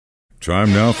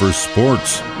Time now for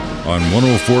sports on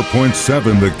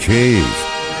 104.7 The Cave.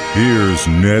 Here's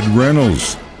Ned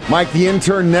Reynolds. Mike, the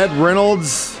intern, Ned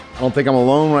Reynolds. I don't think I'm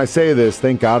alone when I say this.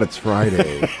 Thank God it's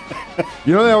Friday.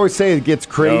 You know, they always say it gets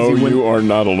crazy. No, you are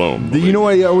not alone. You know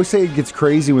what? I always say it gets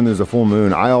crazy when there's a full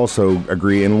moon. I also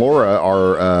agree. And Laura,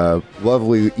 our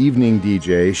lovely evening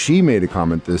DJ, she made a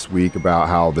comment this week about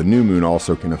how the new moon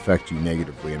also can affect you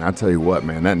negatively. And I tell you what,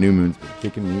 man, that new moon's been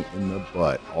kicking me in the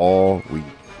butt all week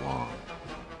long.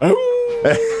 Oh.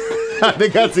 I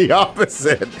think that's the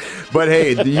opposite. But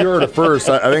hey, you're the first.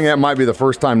 I think that might be the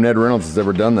first time Ned Reynolds has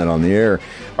ever done that on the air.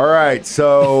 All right,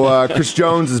 so Chris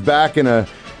Jones is back in a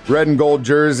red and gold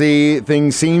jersey.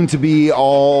 Things seem to be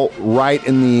all right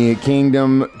in the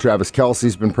kingdom. Travis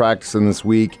Kelce's been practicing this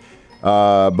week.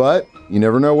 But you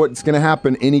never know what's going to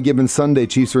happen any given Sunday.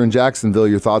 Chiefs are in Jacksonville.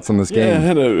 Your thoughts on this game? I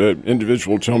had an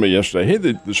individual tell me yesterday, hey,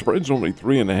 the spread's only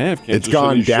 3.5. It's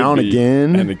gone down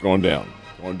again? And it's gone down.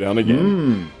 Going down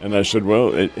again. And I said,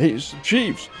 well, hey, it's the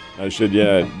Chiefs. I said,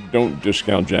 yeah, don't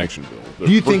discount Jacksonville.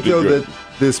 Do you think, though, that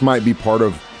this might be part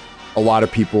of a lot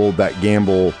of people that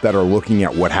gamble that are looking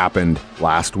at what happened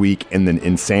last week and the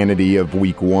insanity of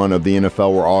week one of the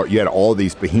NFL where you had all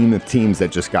these behemoth teams that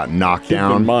just got knocked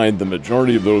down? Keep in mind, the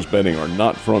majority of those betting are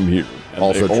not from here. And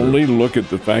also they only look at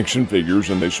the facts and figures,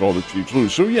 and they saw the Chiefs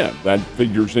lose. So, yeah, that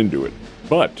figures into it.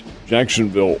 But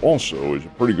Jacksonville also is a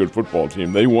pretty good football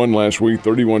team. They won last week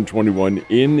 31-21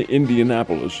 in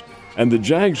Indianapolis. And the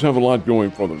Jags have a lot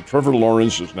going for them. Trevor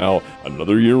Lawrence is now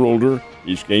another year older.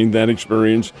 He's gained that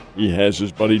experience. He has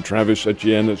his buddy Travis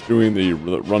Etienne that's doing the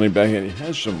running back, and he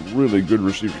has some really good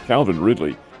receivers. Calvin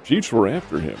Ridley. Chiefs were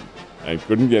after him and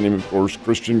couldn't get him, of course.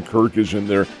 Christian Kirk is in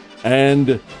there,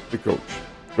 and the coach.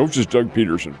 Coach is Doug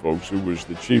Peterson, folks, who was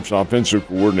the Chiefs' offensive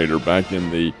coordinator back in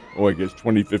the,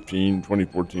 2014,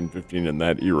 15, in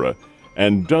that era,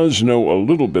 and does know a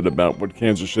little bit about what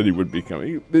Kansas City would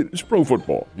become. It's pro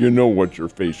football. You know what you're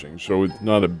facing, so it's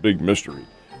not a big mystery.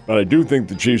 But I do think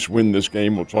the Chiefs win this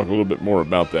game. We'll talk a little bit more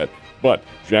about that. But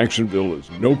Jacksonville is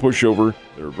no pushover.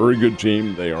 They're a very good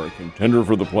team. They are a contender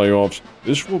for the playoffs.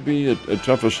 This will be a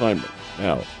tough assignment.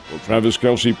 Now, will Travis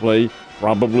Kelce play?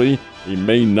 Probably. He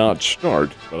may not start,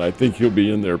 but I think he'll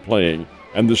be in there playing.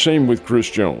 And the same with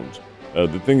Chris Jones.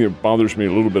 The thing that bothers me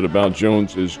a little bit about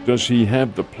Jones is, does he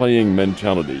have the playing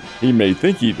mentality? He may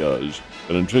think he does,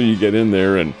 but until you get in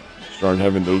there and start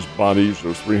having those bodies,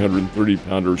 those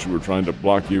 330-pounders who are trying to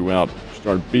block you out,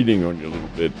 start beating on you a little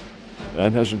bit,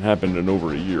 that hasn't happened in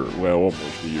over a year. Well,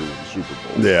 almost a year with the Super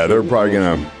Bowl. Yeah,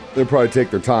 they'll probably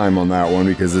take their time on that one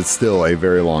because it's still a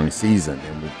very long season,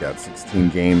 and we've got 16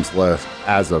 games left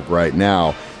as of right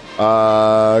now.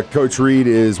 Coach Reed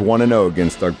is 1-0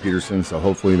 against Doug Peterson, so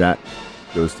hopefully that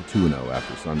goes to 2-0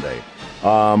 after Sunday.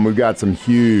 We've got some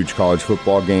huge college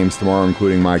football games tomorrow,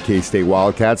 including my K-State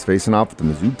Wildcats facing off with the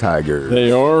Mizzou Tigers.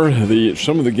 They are.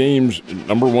 Some of the games,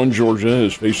 number one, Georgia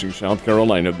is facing South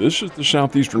Carolina. This is the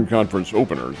Southeastern Conference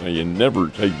opener. Now, you never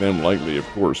take them lightly, of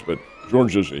course, but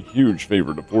Georgia's a huge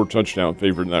favorite, a 4-touchdown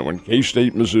favorite in that one.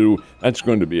 K-State, Mizzou, that's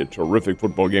going to be a terrific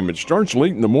football game. It starts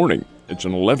late in the morning. It's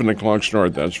an 11 o'clock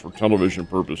start. That's for television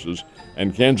purposes.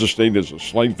 And Kansas State is a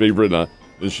slight favorite. I'll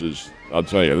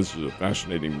tell you, this is a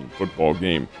fascinating football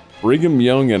game. Brigham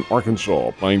Young and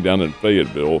Arkansas playing down in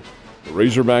Fayetteville. The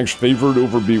Razorbacks favored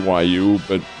over BYU,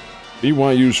 but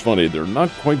BYU's funny. They're not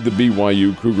quite the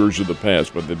BYU Cougars of the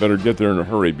past, but they better get there in a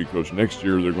hurry because next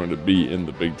year they're going to be in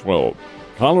the Big 12.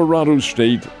 Colorado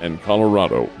State and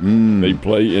Colorado. They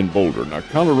play in Boulder. Now,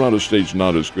 Colorado State's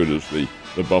not as good as the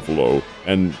Buffalo,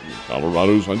 and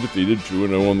Colorado's undefeated,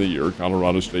 2-0 on the year.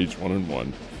 Colorado State's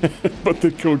 1-1. But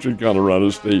the coach at Colorado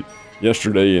State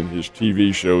yesterday in his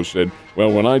TV show said,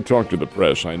 well, when I talk to the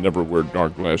press, I never wear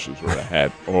dark glasses or a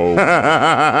hat. Oh.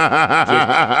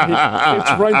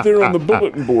 It's right there on the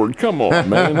bulletin board. Come on,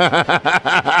 man.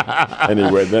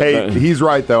 Anyway. He's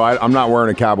right, though. I'm not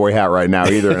wearing a cowboy hat right now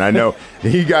either. And I know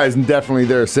you guys definitely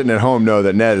there sitting at home know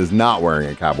that Ned is not wearing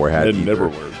a cowboy hat. Ned never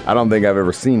wears it. I don't think I've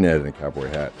ever seen Ned in a cowboy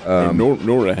hat.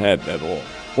 Nor a hat at all.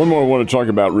 One more I want to talk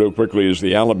about real quickly is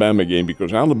the Alabama game,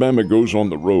 because Alabama goes on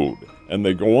the road, and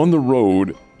they go on the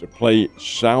road to play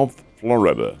South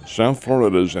Florida. South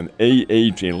Florida is an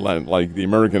AA team, like the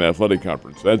American Athletic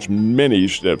Conference. That's many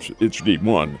steps. It's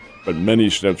D1, but many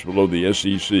steps below the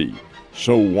SEC.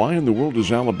 So why in the world is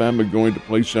Alabama going to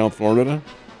play South Florida?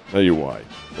 Tell you why.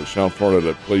 Because South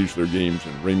Florida plays their games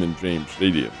in Raymond James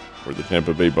Stadium, where the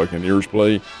Tampa Bay Buccaneers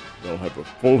play. They'll have a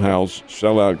full house,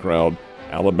 sellout crowd.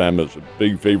 Alabama's a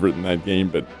big favorite in that game,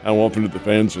 but how often do the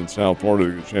fans in South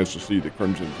Florida get a chance to see the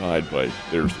Crimson Tide play?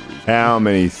 There's the reason. How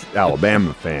many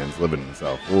Alabama fans living in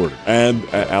South Florida? And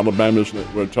Alabama's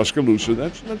Tuscaloosa,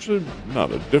 that's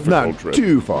not a difficult Not trip.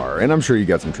 too far, and I'm sure you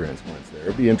got some transplants there.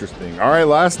 It'd be interesting. All right,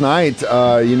 last night,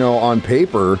 on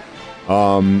paper,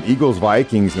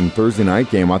 Eagles-Vikings in Thursday night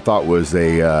game I thought was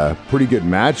a pretty good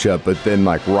matchup, but then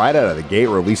like right out of the gate,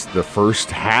 or at least the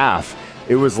first half,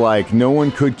 it was like no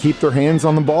one could keep their hands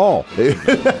on the ball.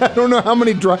 I don't know how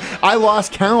many I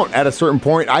lost count at a certain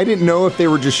point. I didn't know if they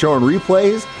were just showing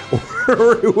replays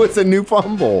or it was a new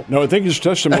fumble. No, I think it's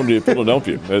testimony to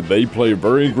Philadelphia. They play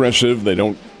very aggressive. They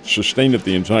don't sustain it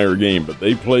the entire game, but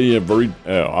they play a very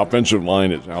offensive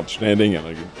line is outstanding, and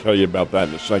I can tell you about that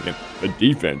in a second. The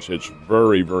defense hits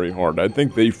very, very hard. I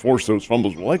think they force those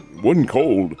fumbles like wooden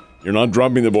cold. You're not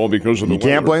dropping the ball because of the weather.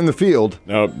 You can't blame the field.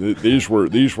 No, these were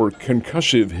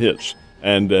concussive hits,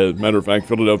 and as a matter of fact,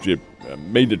 Philadelphia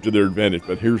made it to their advantage.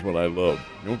 But here's what I love.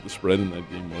 You know what the spread in that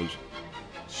game was?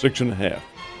 6.5.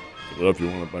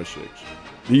 Philadelphia won it by 6.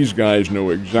 These guys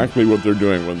know exactly what they're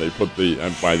doing when they put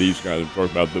by these guys, I'm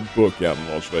talking about the book out in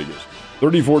Las Vegas.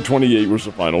 34-28 was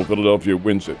the final. Philadelphia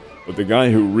wins it. But the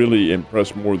guy who really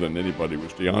impressed more than anybody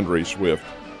was DeAndre Swift,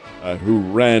 who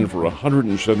ran for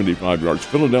 175 yards.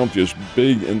 Philadelphia's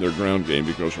big in their ground game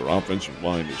because their offensive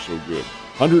line is so good.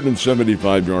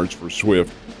 175 yards for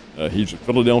Swift. He's a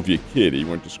Philadelphia kid. He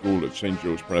went to school at St.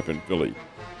 Joe's Prep in Philly.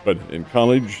 But in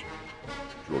college,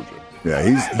 Georgia. Yeah,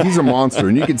 he's a monster,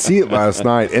 and you could see it last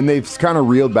night. And they've kind of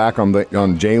reeled back on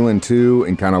Jalen too,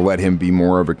 and kind of let him be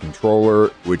more of a controller,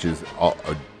 which is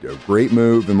a great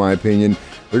move in my opinion.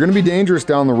 They're going to be dangerous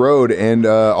down the road, and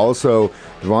also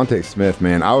Devontae Smith,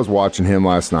 man, I was watching him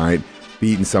last night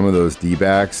beating some of those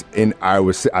D-backs, and I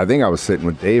think I was sitting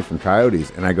with Dave from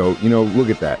Coyotes, and I go, look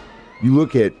at that. You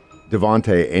look at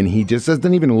Devontae, and he just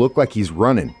doesn't even look like he's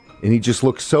running. And he just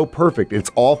looks so perfect.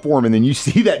 It's all for him. And then you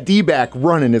see that D-back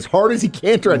running as hard as he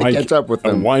can try to catch up with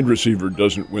them. A wide receiver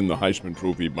doesn't win the Heisman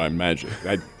Trophy by magic.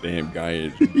 That damn guy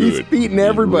is good. He's beating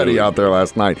everybody out there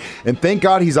last night. And thank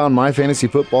God he's on my fantasy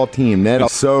football team, Ned.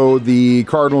 So the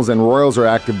Cardinals and Royals are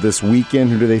active this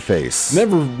weekend. Who do they face?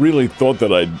 Never really thought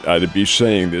that I'd be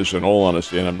saying this in all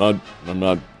honesty, and I'm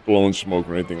not blowing smoke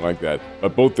or anything like that.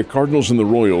 But both the Cardinals and the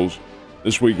Royals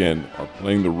this weekend are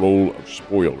playing the role of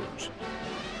spoilers.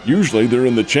 Usually they're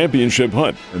in the championship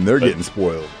hunt. And they're getting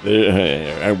spoiled.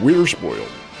 And we're spoiled.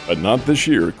 But not this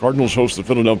year. Cardinals host the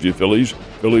Philadelphia Phillies.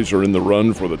 Phillies are in the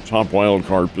run for the top wild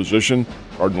card position.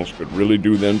 Cardinals could really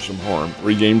do them some harm.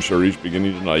 3-game series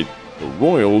beginning tonight. The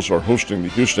Royals are hosting the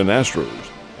Houston Astros.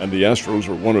 And the Astros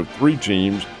are one of 3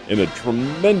 teams in a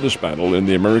tremendous battle in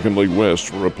the American League West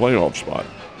for a playoff spot.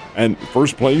 And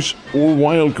first place or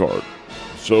wild card.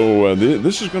 So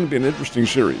this is going to be an interesting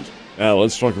series. Now,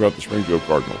 let's talk about the Springfield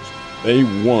Cardinals. They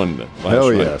won last night.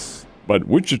 Hell yes. But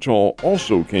Wichita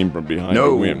also came from behind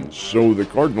to win. So the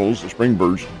Cardinals, the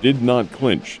Springbirds, did not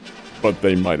clinch, but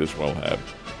they might as well have.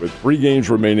 With 3 games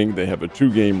remaining, they have a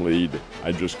 2-game lead.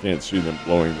 I just can't see them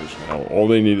blowing this now. All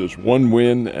they need is 1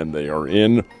 win, and they are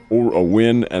in, or a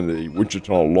win, and the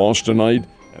Wichita lost tonight,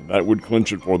 and that would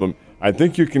clinch it for them. I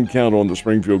think you can count on the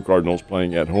Springfield Cardinals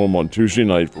playing at home on Tuesday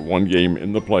night for 1 game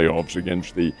in the playoffs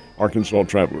against the Arkansas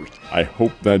Travelers. I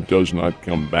hope that does not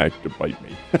come back to bite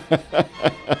me.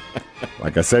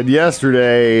 Like I said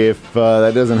yesterday, if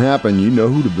that doesn't happen, you know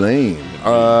who to blame.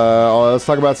 Let's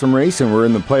talk about some racing. We're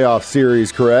in the playoff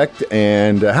series, correct?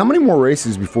 And how many more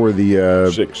races before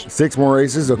the... 6. 6 more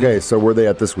races? Okay, so where are they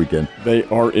at this weekend? They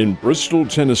are in Bristol,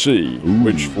 Tennessee,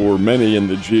 which for many in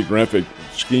the geographic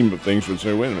scheme of things would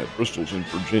say, wait a minute, Bristol's in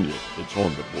Virginia. It's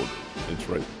on the border. That's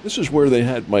right. This is where they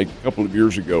had, Mike, a couple of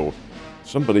years ago,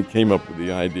 somebody came up with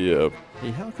the idea of, hey,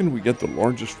 how can we get the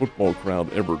largest football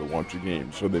crowd ever to watch a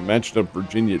game? So they matched up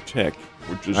Virginia Tech,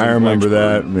 which is I remember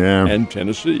that, yeah. and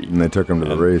Tennessee. And they took them to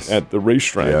the race. At the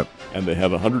racetrack. Yep. And they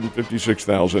had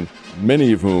 156,000,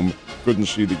 many of whom couldn't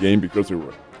see the game because they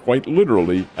were quite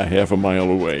literally a half a mile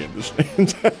away in the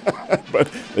stands.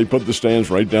 But they put the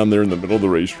stands right down there in the middle of the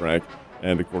racetrack.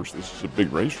 And, of course, this is a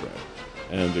big racetrack.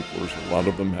 And, of course, a lot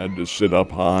of them had to sit up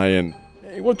high and,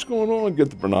 hey, what's going on? Get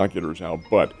the binoculars out.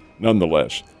 But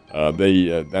nonetheless,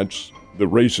 that's the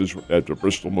races at the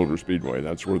Bristol Motor Speedway.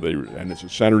 That's where and it's a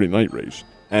Saturday night race.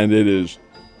 And it is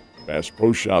Bass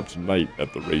Pro Shops night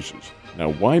at the races.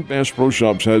 Now, why Bass Pro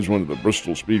Shops has one at the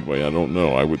Bristol Speedway, I don't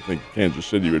know. I would think Kansas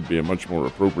City would be a much more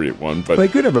appropriate one. But they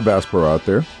could have a Bass Pro out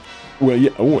there. Well,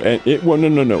 yeah. Oh,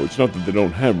 no. It's not that they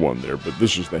don't have one there, but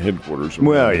this is the headquarters.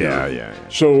 Well, yeah.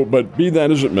 So, but be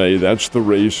that as it may, that's the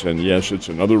race, and yes, it's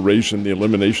another race in the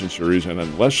elimination series. And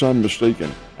unless I'm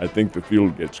mistaken, I think the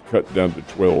field gets cut down to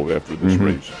 12 after this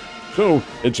race. So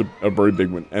it's a very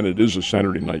big one, and it is a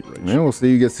Saturday night race. Yeah, we'll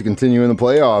see who gets to continue in the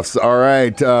playoffs. All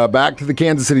right, back to the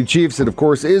Kansas City Chiefs. It, of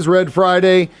course, is Red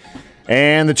Friday,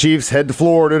 and the Chiefs head to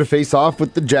Florida to face off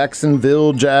with the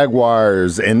Jacksonville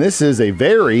Jaguars. And this is a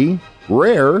very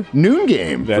rare noon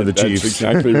game for the Chiefs. That's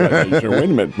exactly right. Wait a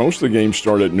minute. Most of the games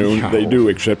start at noon. They do,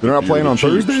 except they're not playing on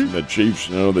Thursday? The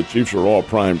Chiefs are all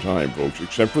prime time, folks,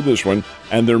 except for this one.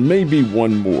 And there may be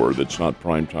one more that's not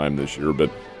prime time this year,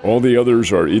 but all the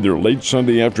others are either late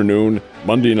Sunday afternoon,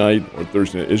 Monday night, or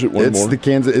Thursday. Is it one more?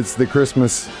 It's the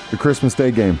Christmas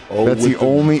Day game. Oh, that's the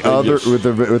only other with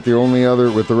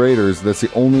the Raiders. That's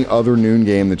the only other noon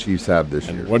game the Chiefs have this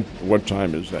year. What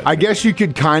time is that? I guess you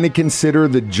could kind of consider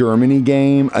the Germany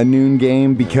game a noon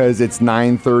game because it's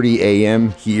 9:30 a.m.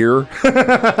 here.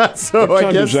 So what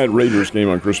time does that Raiders game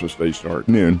on Christmas Day start?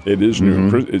 Noon. It is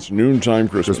noon. It's noontime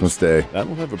Christmas Day. That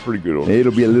will have a pretty good order.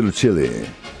 It'll be a little chilly.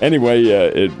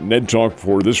 Anyway, Ned Talk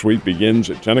for this week begins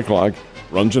at 10 o'clock,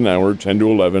 runs an hour, 10 to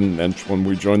 11. That's when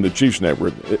we join the Chiefs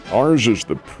Network. Ours is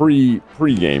the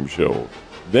pre-game show.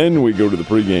 Then we go to the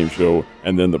pregame show,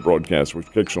 and then the broadcast, which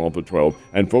kicks off at 12.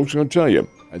 And folks, I'm going to tell you,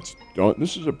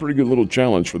 this is a pretty good little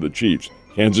challenge for the Chiefs.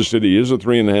 Kansas City is a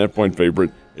 3.5-point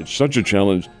favorite. It's such a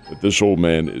challenge that this old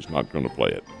man is not going to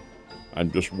play it.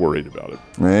 I'm just worried about it.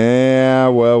 Yeah,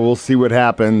 well, we'll see what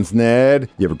happens, Ned.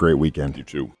 You have a great weekend. You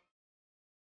too.